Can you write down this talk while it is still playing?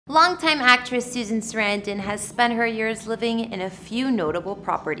Longtime actress Susan Sarandon has spent her years living in a few notable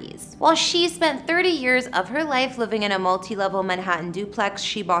properties. While she spent 30 years of her life living in a multi-level Manhattan duplex,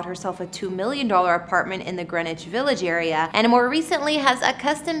 she bought herself a $2 million apartment in the Greenwich Village area, and more recently has a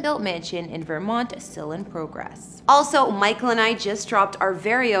custom-built mansion in Vermont still in progress. Also, Michael and I just dropped our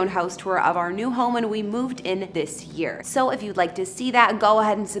very own house tour of our new home when we moved in this year. So if you'd like to see that, go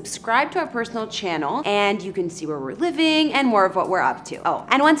ahead and subscribe to our personal channel, and you can see where we're living and more of what we're up to. Oh,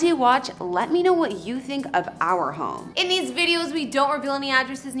 and once you watch, let me know what you think of our home. In these videos, we don't reveal any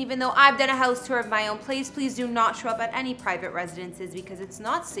addresses, and even though I've done a house tour of my own place, please do not show up at any private residences because it's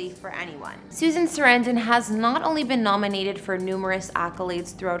not safe for anyone. Susan Sarandon has not only been nominated for numerous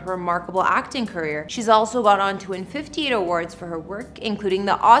accolades throughout her remarkable acting career, she's also gone on to win 58 awards for her work, including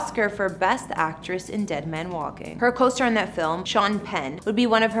the Oscar for Best Actress in Dead Man Walking. Her co-star in that film, Sean Penn, would be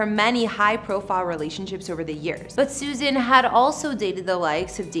one of her many high-profile relationships over the years. But Susan had also dated the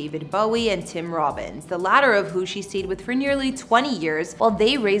likes of David Bowie and Tim Robbins, the latter of who she stayed with for nearly 20 years while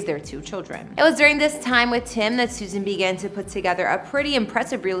they raised their 2 children. It was during this time with Tim that Susan began to put together a pretty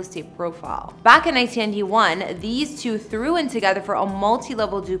impressive real estate profile. Back in 1991, these two threw in together for a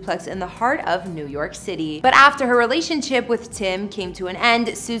multi-level duplex in the heart of New York City. But after her relationship with Tim came to an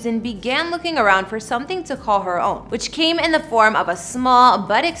end, Susan began looking around for something to call her own, which came in the form of a small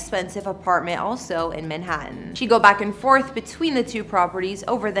but expensive apartment also in Manhattan. She'd go back and forth between the 2 properties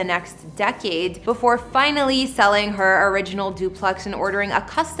over the next decade before finally selling her original duplex and ordering a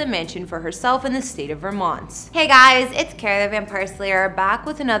custom mansion for herself in the state of Vermont. Hey guys, it's Kara the Vampire Slayer back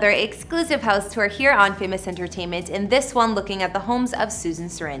with another exclusive house tour here on Famous Entertainment, and this one looking at the homes of Susan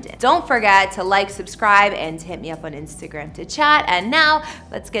Sarandon. Don't forget to like, subscribe, and to hit me up on Instagram to chat, and now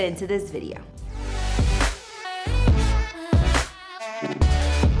let's get into this video.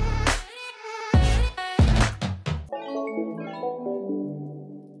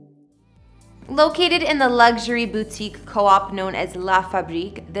 Located in the luxury boutique co-op known as La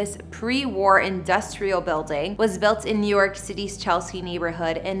Fabrique, this pre-war industrial building was built in New York City's Chelsea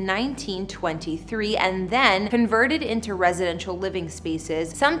neighborhood in 1923 and then converted into residential living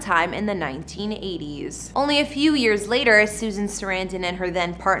spaces sometime in the 1980s. Only a few years later, Susan Sarandon and her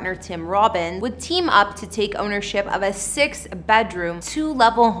then partner Tim Robbins would team up to take ownership of a 6-bedroom,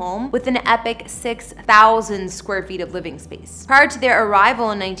 2-level home with an epic 6,000 square feet of living space. Prior to their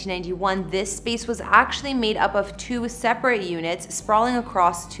arrival in 1991, this space was actually made up of 2 separate units sprawling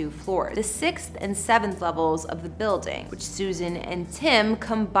across 2 floors, the 6th and 7th levels of the building, which Susan and Tim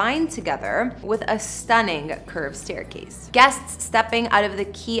combined together with a stunning curved staircase. Guests stepping out of the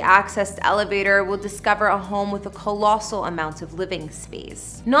key accessed elevator will discover a home with a colossal amount of living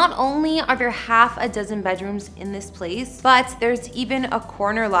space. Not only are there half a dozen bedrooms in this place, but there's even a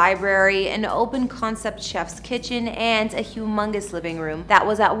corner library, an open concept chef's kitchen, and a humongous living room that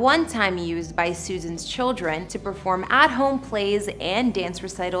was at one time used by Susan's children to perform at-home plays and dance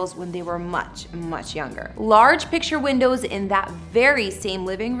recitals when they were much younger. Large picture windows in that very same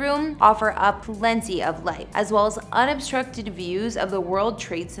living room offer up plenty of light, as well as unobstructed views of the World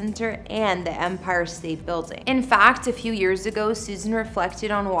Trade Center and the Empire State Building. In fact, a few years ago, Susan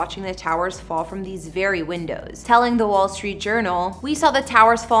reflected on watching the towers fall from these very windows, telling the Wall Street Journal, "We saw the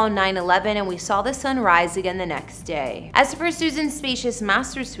towers fall on 9/11 and we saw the sun rise again the next day." As for Susan's spacious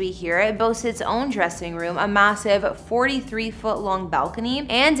master suite here, it boasts its own dressing room, a massive 43-foot-long balcony,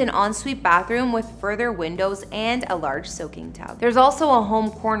 and an ensuite bathroom with further windows and a large soaking tub. There's also a home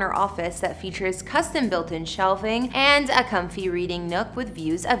corner office that features custom built-in shelving and a comfy reading nook with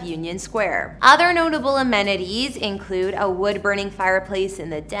views of Union Square. Other notable amenities include a wood-burning fireplace in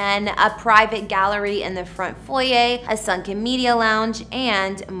the den, a private gallery in the front foyer, a sunken media lounge,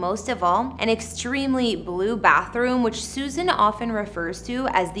 and most of all, an extremely blue bathroom, which Susan often refers to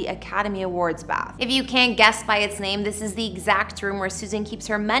as the Academy Awards bath. If you can't guess by its name, this is the exact room where Susan keeps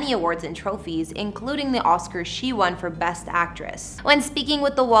her many awards and trophies, including the Oscar she won for Best Actress. When speaking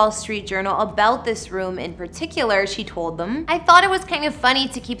with the Wall Street Journal about this room in particular, she told them, "I thought it was kind of funny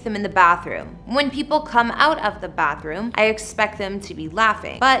to keep them in the bathroom. When people come out of the bathroom, I expect them to be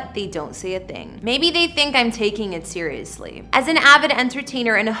laughing, but they don't say a thing. Maybe they think I'm taking it seriously." As an avid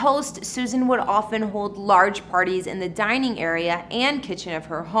entertainer and host, Susan would often hold large parties in the dining area and kitchen of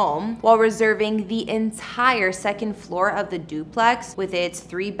her home, while while reserving the entire second floor of the duplex with its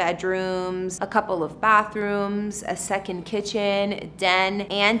 3 bedrooms, a couple of bathrooms, a second kitchen, den,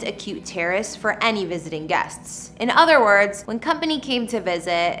 and a cute terrace for any visiting guests. In other words, when company came to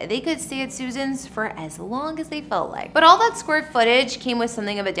visit, they could stay at Susan's for as long as they felt like. But all that square footage came with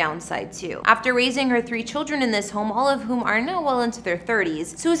something of a downside too. After raising her 3 children in this home, all of whom are now well into their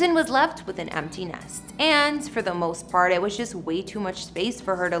 30s, Susan was left with an empty nest. And for the most part, it was just way too much space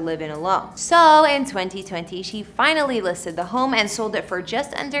for her to live in alone. So in 2020, she finally listed the home and sold it for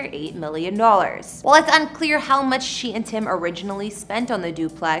just under $8 million. While it's unclear how much she and Tim originally spent on the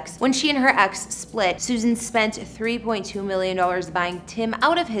duplex, when she and her ex split, Susan spent $3.2 million buying Tim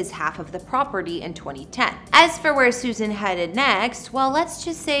out of his half of the property in 2010. As for where Susan headed next, well, let's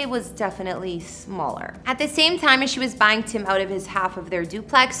just say it was definitely smaller. At the same time as she was buying Tim out of his half of their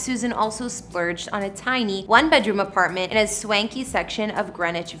duplex, Susan also splurged on a tiny 1-bedroom apartment in a swanky section of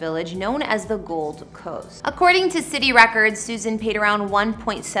Greenwich Village known as the Gold Coast. According to city records, Susan paid around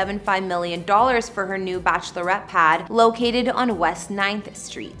 $1.75 million for her new bachelorette pad located on West 9th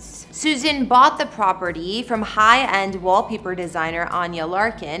Streets. Susan bought the property from high-end wallpaper designer Anya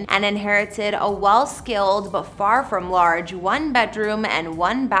Larkin and inherited a well-skilled but far from large 1-bedroom and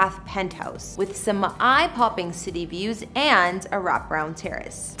 1-bath penthouse with some eye-popping city views and a wraparound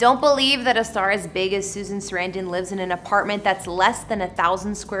terrace. Don't believe that a star as big as Susan Sarandon lives in an apartment that's less than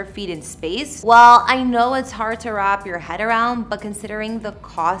 1,000 square feet in space? Well, I know it's hard to wrap your head around, but considering the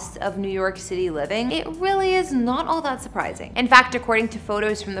cost of New York City living, it really is not all that surprising. In fact, according to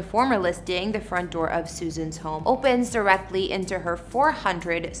photos from the former listing, the front door of Susan's home opens directly into her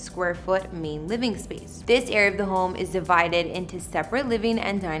 400 square foot main living space. This area of the home is divided into separate living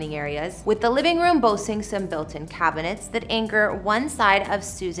and dining areas, with the living room boasting some built-in cabinets that anchor one side of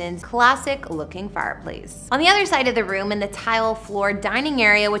Susan's classic-looking fireplace. On the other side of the room, in the tile floor dining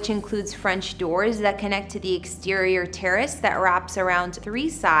area, which includes French doors that connect to the exterior terrace that wraps around 3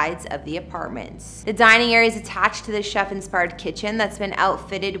 sides of the apartments. The dining area is attached to the chef-inspired kitchen that's been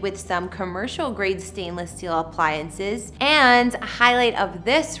outfitted with some commercial-grade stainless steel appliances, and a highlight of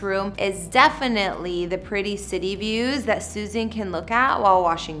this room is definitely the pretty city views that Susan can look at while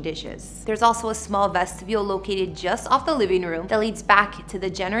washing dishes. There's also a small vestibule located just off the living room that leads back to the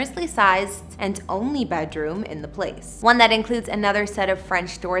generously sized and only bedroom in the place, one that includes another set of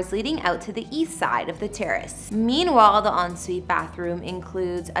French doors leading out to the east side of the terrace. Meanwhile, the ensuite bathroom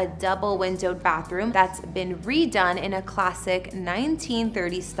includes a double-windowed bathroom that's been redone in a classic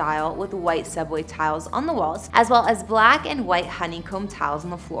 1930s style with white subway tiles on the walls, as well as black and white honeycomb tiles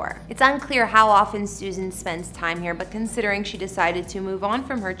on the floor. It's unclear how often Susan spends time here, but considering she decided to move on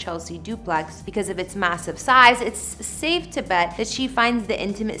from her Chelsea duplex because of its massive size, it's safe to bet that she finds the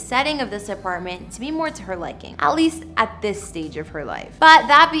intimate setting of this apartment to be more to her liking, at least at this stage of her life. But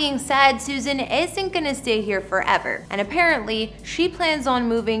that being said, Susan isn't gonna stay here forever, and apparently she plans on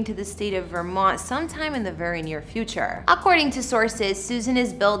moving to the state of Vermont sometime in the very near future. According to sources, Susan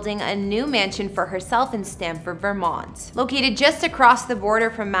is building a new mansion for herself in Stamford, Vermont. Located just across the border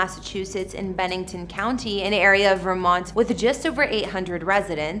from Massachusetts in Bennington County, an area of Vermont with just over 800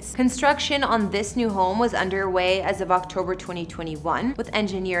 residents, construction on this new home was underway as of October 2021, with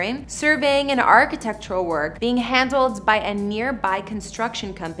engineering, surveying, and architectural work being handled by a nearby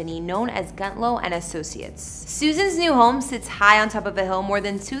construction company known as Guntlow & Associates. Susan's new home sits high on top of a hill more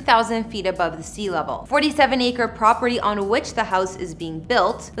than 2,000 feet above the sea level. 47-acre property on which the house is being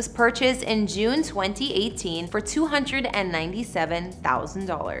built was purchased in June 2018 for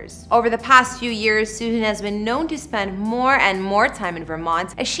 $297,000. Over the past few years, Susan has been known to spend more and more time in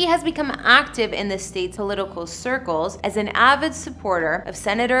Vermont as she has become active in the state's political circles as an avid supporter of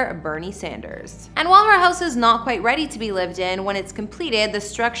Senator Bernie Sanders. And while her house is not quite ready to be lived in, when it's completed, the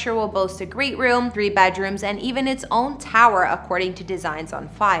structure will boast a great room, 3 bedrooms, and even its own tower according to designs on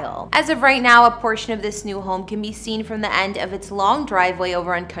file. As of right now, a portion of this new home can be seen from the end of its long driveway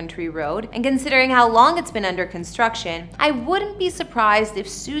over on Country Road, and considering how long it's been under construction, I wouldn't be surprised if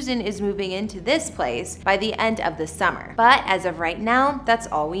Susan is moving into this place by the end of the summer. But as of right now, that's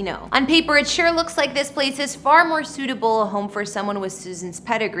all we know. On paper, it sure looks like this place is far more suitable a home for someone with Susan's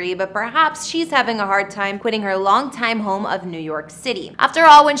pedigree, but perhaps she's having a hard time quitting her longtime home of New York City. After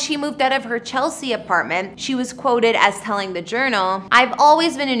all, when she moved out of her Chelsea apartment, she was quoted as telling the Journal, "I've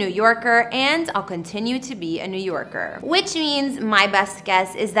always been a New Yorker and I'll continue to be a New Yorker." Which means my best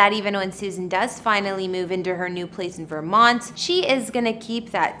guess is that even when Susan does finally move into her new place in Vermont, she is gonna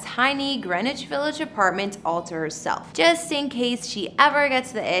keep that tiny Greenwich Village apartment all to herself, just in case she ever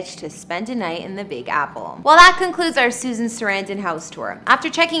gets the itch to spend a night in the Big Apple. Well, that concludes our Susan Sarandon house tour. After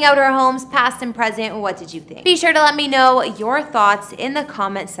checking out her homes, past and present, what did you think? Be sure to let me know your thoughts in the the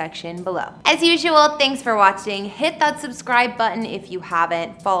comment section below. As usual, thanks for watching. Hit that subscribe button if you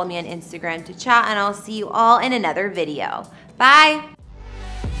haven't. Follow me on Instagram to chat, and I'll see you all in another video. Bye!